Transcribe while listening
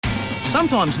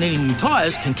Sometimes needing new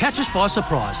tyres can catch us by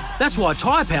surprise. That's why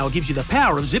Tyre Power gives you the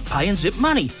power of Zip Pay and Zip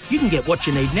Money. You can get what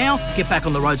you need now, get back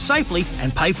on the road safely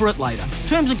and pay for it later.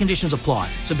 Terms and conditions apply.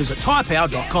 So visit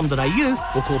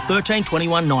tyrepower.com.au or call 13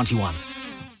 21 91.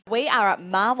 We are at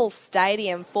Marvel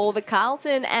Stadium for the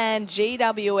Carlton and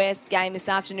GWS game this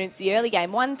afternoon. It's the early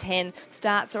game, 1:10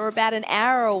 starts, so we're about an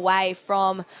hour away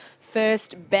from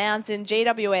first bounce. And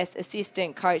GWS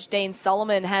assistant coach Dean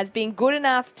Solomon has been good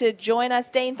enough to join us.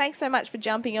 Dean, thanks so much for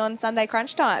jumping on Sunday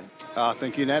Crunch Time.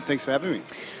 Thank you, Nat. Thanks for having me.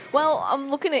 Well, I'm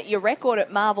looking at your record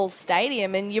at Marvel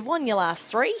Stadium, and you've won your last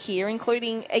three here,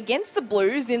 including against the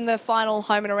Blues in the final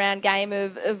home and around game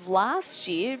of last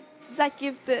year. Does that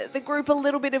give the group a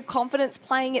little bit of confidence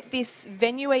playing at this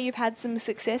venue where you've had some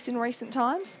success in recent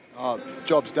times? Oh,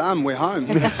 job's done. We're home.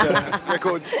 It's,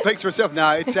 record speaks for itself.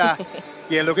 No, it's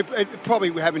yeah. Look, it probably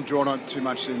we haven't drawn on too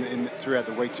much throughout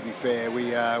the week. To be fair,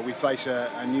 we face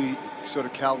a new sort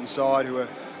of Carlton side who are,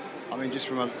 I mean, just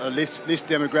from a list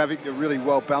demographic, they're really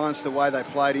well balanced. The way they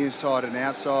played inside and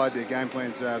outside, their game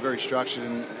plan's very structured,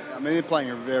 and I mean they're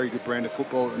playing a very good brand of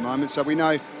football at the moment. So we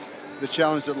know the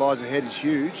challenge that lies ahead is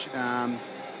huge,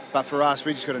 but for us,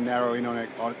 we just got to narrow in on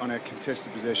our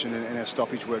contested possession and our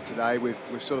stoppage work today. We've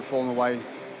sort of fallen away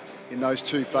in those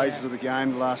two phases of the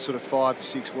game the last sort of 5 to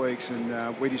 6 weeks,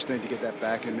 and we just need to get that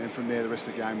back, and from there the rest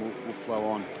of the game will flow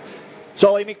on.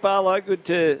 Solly, Mick Barlow, good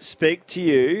to speak to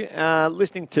you.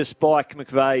 Listening to Spike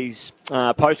McVeigh's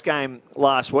post-game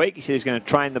last week, he said he was going to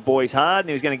train the boys hard and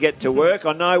he was going to get to work.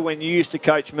 I know when you used to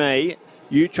coach me,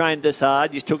 you trained us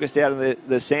hard. You took us down to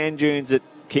the sand dunes at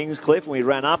Kingscliff, and we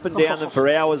ran up and down them for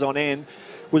hours on end.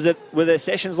 Were there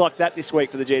sessions like that this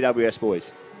week for the GWS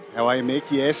boys? How are you, Mick?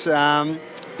 Yes,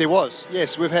 there was.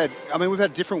 Yes, we've had a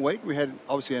different week. We had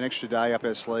obviously an extra day up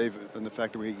our sleeve, and the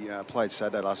fact that we played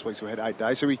Saturday last week, so we had 8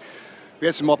 days. So we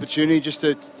had some opportunity just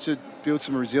to build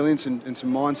some resilience and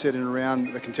some mindset in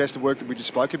around the contested work that we just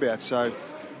spoke about. So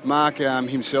Mark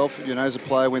himself, as a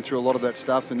player, went through a lot of that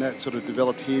stuff, and that sort of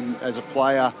developed him as a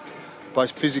player,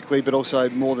 both physically but also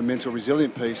more the mental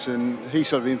resilient piece. And he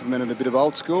sort of implemented a bit of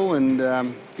old school, and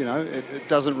it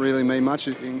doesn't really mean much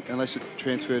unless it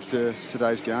transfers to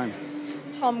today's game.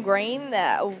 Tom Green,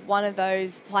 one of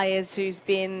those players who's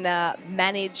been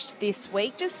managed this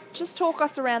week. Just talk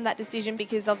us around that decision,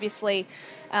 because obviously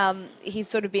he's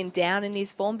sort of been down in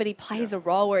his form, but he plays a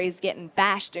role where he's getting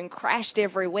bashed and crashed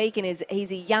every week, and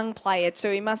he's a young player too.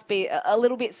 He must be a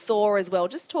little bit sore as well.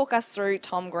 Just talk us through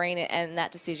Tom Green and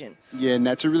that decision. Yeah, and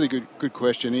that's a really good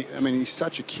question. He's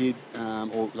such a kid,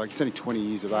 he's only 20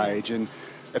 years of age, and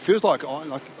it feels like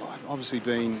obviously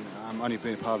only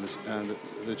been a part of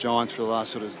the Giants for the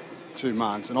last sort of 2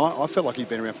 months, and I felt like he'd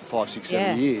been around for 5, 6,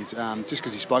 7 years, just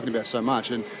because he's spoken about so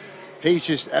much, and he's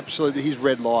just absolutely, his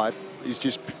red light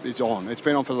it's on. It's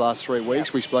been on for the last 3 weeks.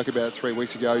 Yep. We spoke about it 3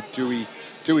 weeks ago.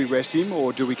 Do we rest him,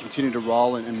 or do we continue to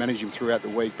roll and manage him throughout the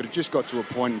week? But it just got to a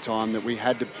point in time that we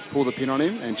had to pull the pin on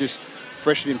him and just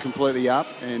freshen him completely up,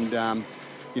 and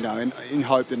and in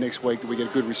hope that next week that we get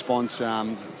a good response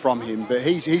from him. But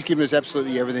he's given us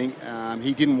absolutely everything.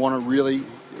 He didn't want to really,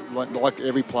 like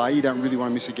every player, you don't really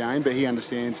want to miss a game, but he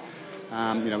understands,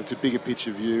 it's a bigger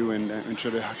picture view, and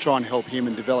try and help him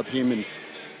and develop him,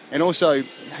 and also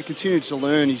continue to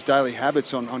learn his daily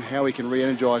habits on how he can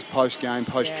re-energise post-game,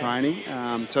 post-training.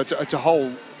 So it's a whole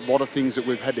lot of things that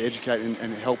we've had to educate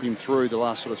and help him through the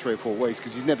last sort of 3 or 4 weeks,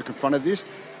 because he's never confronted this.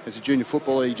 As a junior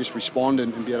footballer, you just respond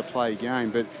and be able to play a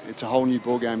game, but it's a whole new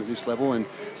ball game at this level. And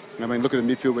look at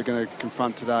the midfield we're going to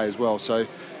confront today as well. So,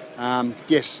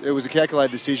 yes, it was a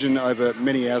calculated decision over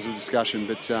many hours of discussion,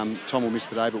 but Tom will miss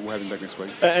today, but we'll have him back next week.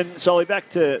 And Solly, back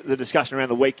to the discussion around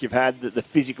the week you've had, the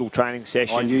physical training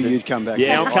sessions. I knew you'd come back.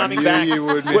 Yeah, I'm coming back. I knew you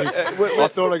would, I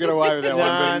thought I got away with that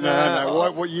one, but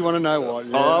no. What you want to know what?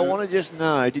 Yeah. I want to just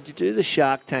know, did you do the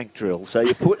Shark Tank drill? So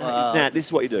you put, this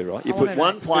is what you do, right? You put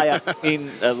one player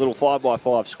in a little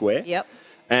 5x5 square. Yep.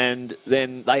 And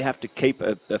then they have to keep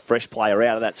a fresh player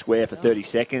out of that square for 30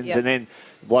 seconds, and then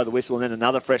blow the whistle, and then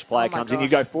another fresh player comes in. You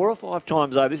go 4 or 5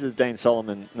 times over. This is Dean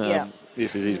Solomon.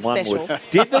 This is his one word.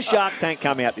 Did the Shark Tank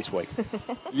come out this week?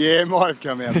 Yeah, it might have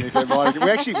come out. It might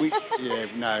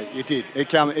have. No, it did.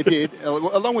 It did,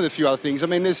 along with a few other things. I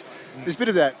mean, there's a bit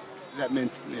of that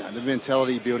the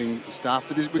mentality building stuff,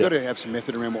 but we've got to have some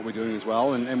method around what we're doing as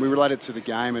well, and we relate it to the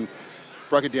game and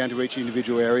broke it down to each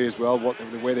individual area as well,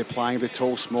 where they're playing, they're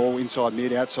tall, small, inside,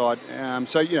 mid, outside.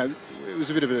 It was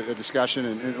a bit of a discussion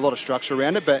and a lot of structure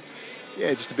around it, but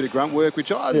yeah, just a bit of grunt work,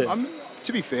 which I'm,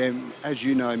 to be fair, as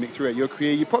you know, Mick, throughout your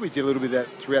career, you probably did a little bit of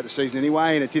that throughout the season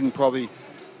anyway, and it didn't probably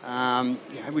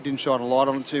We didn't shine a light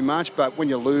on it too much, but when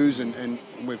you lose and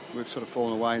we've sort of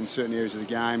fallen away in certain areas of the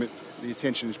game, the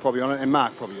attention is probably on it. And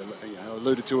Mark probably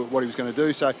alluded to it, what he was going to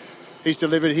do. So he's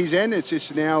delivered his end. It's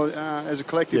just now, as a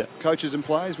collective, coaches and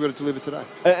players, we've got to deliver today.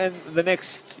 And the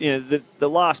next, the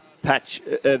last patch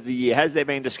of the year, has there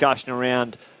been discussion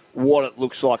around what it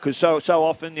looks like? Because so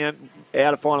often,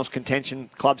 out of finals contention,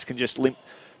 clubs can just limp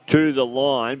to the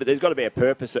line, but there's got to be a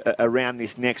purpose around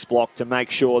this next block to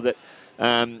make sure that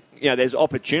there's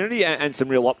opportunity and some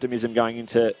real optimism going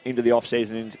into the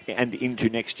off-season and into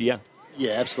next year.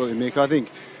 Yeah, absolutely, Mick. I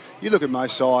think you look at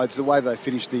most sides, the way they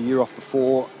finish the year off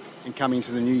before and come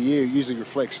into the new year usually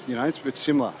reflects, it's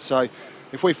similar. So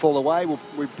if we fall away,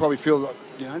 we probably feel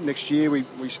that, next year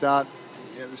we start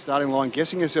the starting line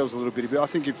guessing ourselves a little bit. But I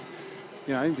think if,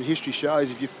 the history shows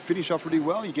if you finish off really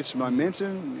well, you get some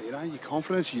momentum, your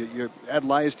confidence, you add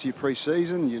layers to your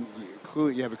pre-season, you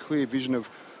have a clear vision of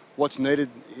what's needed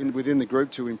within the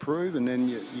group to improve, and then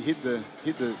you hit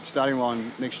the starting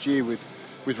line next year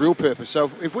with real purpose.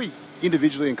 So if we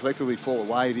individually and collectively fall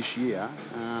away this year,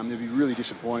 it'd be really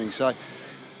disappointing. So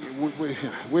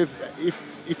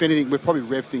if anything, we've probably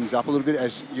revved things up a little bit,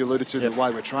 as you alluded to, the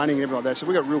way we're training and everything like that. So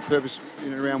we've got real purpose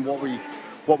around what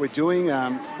we're doing.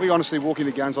 We honestly walk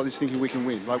into games like this thinking we can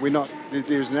win. Like we're not.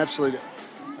 There's an absolute.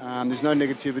 There's no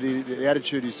negativity. The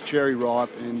attitude is cherry ripe,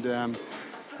 and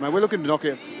we're looking to knock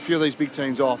a few of these big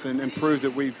teams off and prove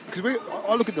that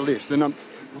I look at the list, and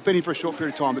we've been here for a short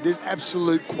period of time, but there's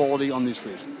absolute quality on this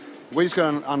list. We just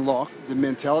got to unlock the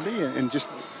mentality and just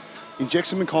inject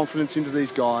some confidence into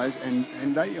these guys. And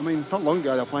they, not long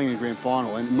ago they were playing in a grand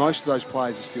final, and most of those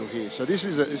players are still here. So this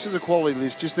is a quality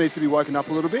list. Just needs to be woken up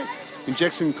a little bit,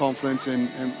 inject some confidence, and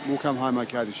we'll come home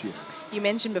okay this year. You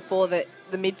mentioned before that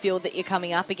the midfield that you're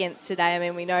coming up against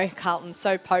today, we know Carlton's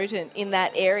so potent in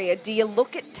that area. Do you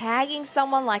look at tagging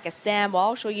someone like a Sam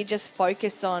Walsh, or you just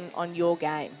focus on your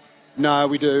game? No,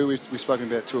 we do. We've spoken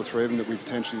about 2 or 3 of them that we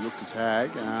potentially look to tag.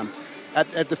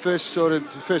 At the first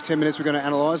 10 minutes, we're going to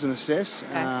analyse and assess,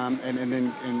 okay. and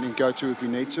then go to if we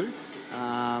need to.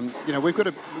 We've got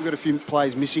a few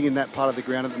players missing in that part of the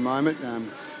ground at the moment.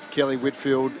 Kelly,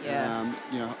 Whitfield,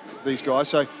 these guys.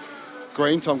 So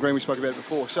Tom Green, we spoke about it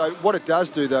before. So what it does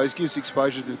do, though, is gives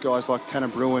exposure to guys like Tanner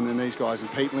Bruin and these guys and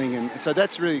Peatling, and so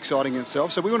that's really exciting in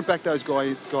itself. So we want to back those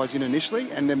guys in initially,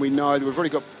 and then we know that we've already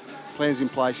got plans in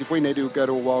place. If we need to go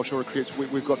to a Walsh or a Cripps,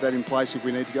 we've got that in place if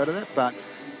we need to go to that. But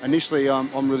initially,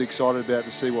 I'm really excited about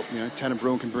to see what Tanner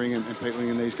Bruin can bring and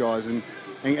Peatling and these guys, and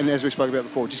as we spoke about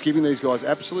before, just giving these guys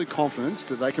absolute confidence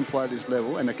that they can play at this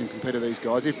level and they can compete with these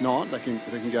guys. If not, they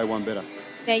can go one better.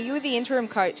 Now, you were the interim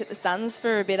coach at the Suns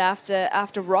for a bit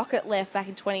after Rocket left back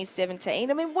in 2017.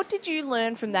 What did you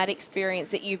learn from that experience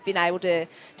that you've been able to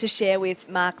share with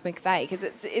Mark McVeigh? Because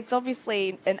it's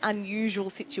obviously an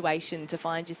unusual situation to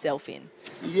find yourself in.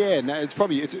 Yeah, no, it's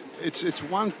probably it's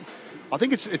one. I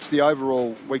think it's the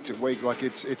overall week to week. Like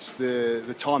it's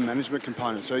the time management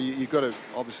component. So you've got to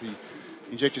obviously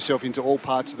inject yourself into all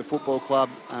parts of the football club.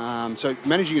 So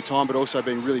managing your time, but also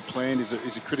being really planned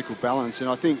is a critical balance. And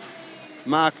I think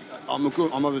Mark, I'm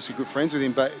obviously good friends with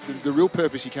him, but the real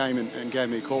purpose he came and gave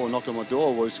me a call and knocked on my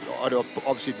door was I'd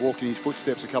obviously walked in his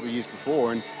footsteps a couple of years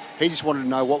before, and he just wanted to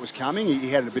know what was coming. He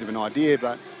had a bit of an idea,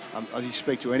 but as you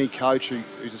speak to any coach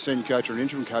who's a senior coach or an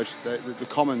interim coach, the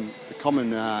common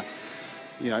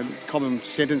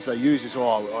sentence they use is,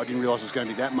 I didn't realise it was going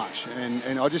to be that much.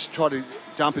 And I just tried to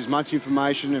dump as much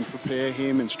information and prepare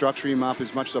him and structure him up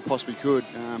as much as I possibly could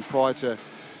prior to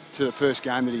the first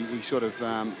game that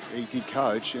he did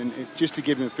coach, and just to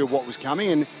give him a feel what was coming.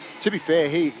 And to be fair,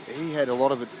 he had a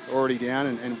lot of it already down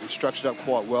and structured up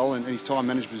quite well, and his time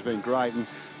management has been great. And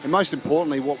most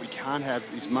importantly, what we can't have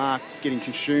is Mark getting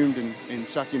consumed and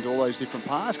sucked into all those different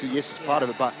parts, because yes, it's part of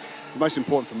it, but the most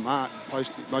important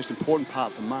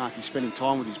part for Mark is spending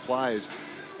time with his players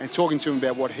and talking to him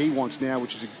about what he wants now,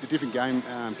 which is a different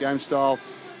game style.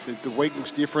 The week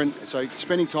looks different, so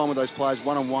spending time with those players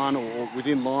one-on-one or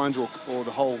within lines or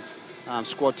the whole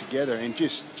squad together, and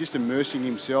just immersing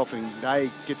himself, and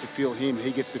they get to feel him, he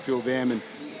gets to feel them, and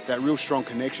that real strong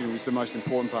connection was the most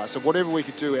important part. So whatever we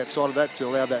could do outside of that to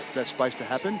allow that space to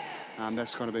happen,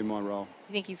 that's kind of been my role.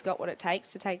 You think he's got what it takes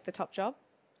to take the top job?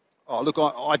 Oh, look,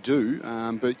 I do,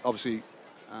 but obviously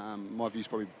my view's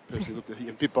probably personally looked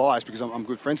a bit biased because I'm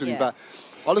good friends with him, but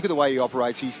I look at the way he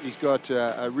operates. He's got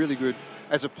a really good,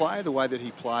 as a player, the way that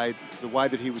he played, the way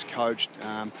that he was coached,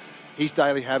 his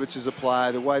daily habits as a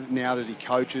player, the way that now that he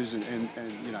coaches, and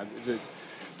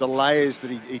the layers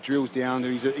that he drills down to.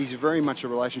 He's a very much a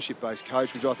relationship-based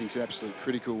coach, which I think is an absolute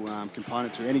critical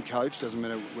component to any coach. Doesn't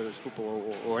matter whether it's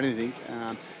football or anything.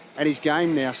 and his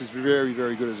game now is very,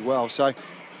 very good as well. So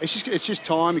it's just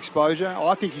time, exposure.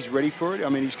 I think he's ready for it. I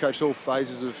mean, he's coached all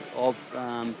phases of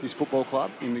this football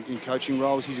club in coaching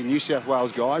roles. He's a New South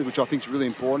Wales guy, which I think is really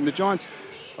important. The Giants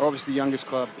are obviously the youngest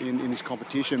club in this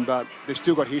competition, but they've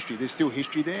still got history. There's still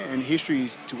history there, and history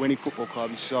to any football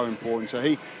club is so important. So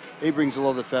he brings a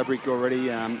lot of the fabric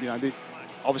already.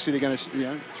 Obviously, they're going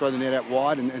to throw the net out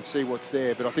wide and see what's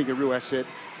there. But I think a real asset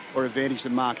or advantage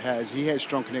that Mark has, he has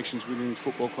strong connections within his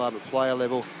football club at player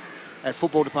level, at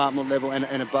football department level,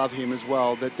 and above him as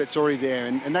well. That's already there,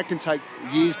 and that can take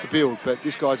years to build. But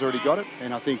this guy's already got it,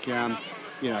 and I think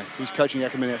his coaching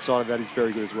acumen outside of that is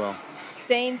very good as well.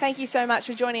 Dean, thank you so much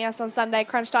for joining us on Sunday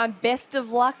Crunch Time. Best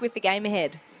of luck with the game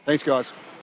ahead. Thanks, guys.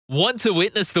 Want to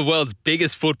witness the world's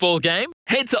biggest football game?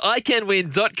 Head to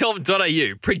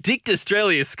iCanWin.com.au, predict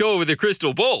Australia's score with a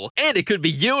crystal ball, and it could be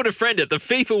you and a friend at the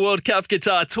FIFA World Cup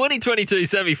Qatar 2022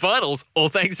 semi-finals, all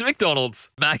thanks to McDonald's.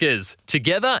 Maccas,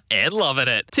 together and loving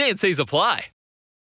it. TNCs apply.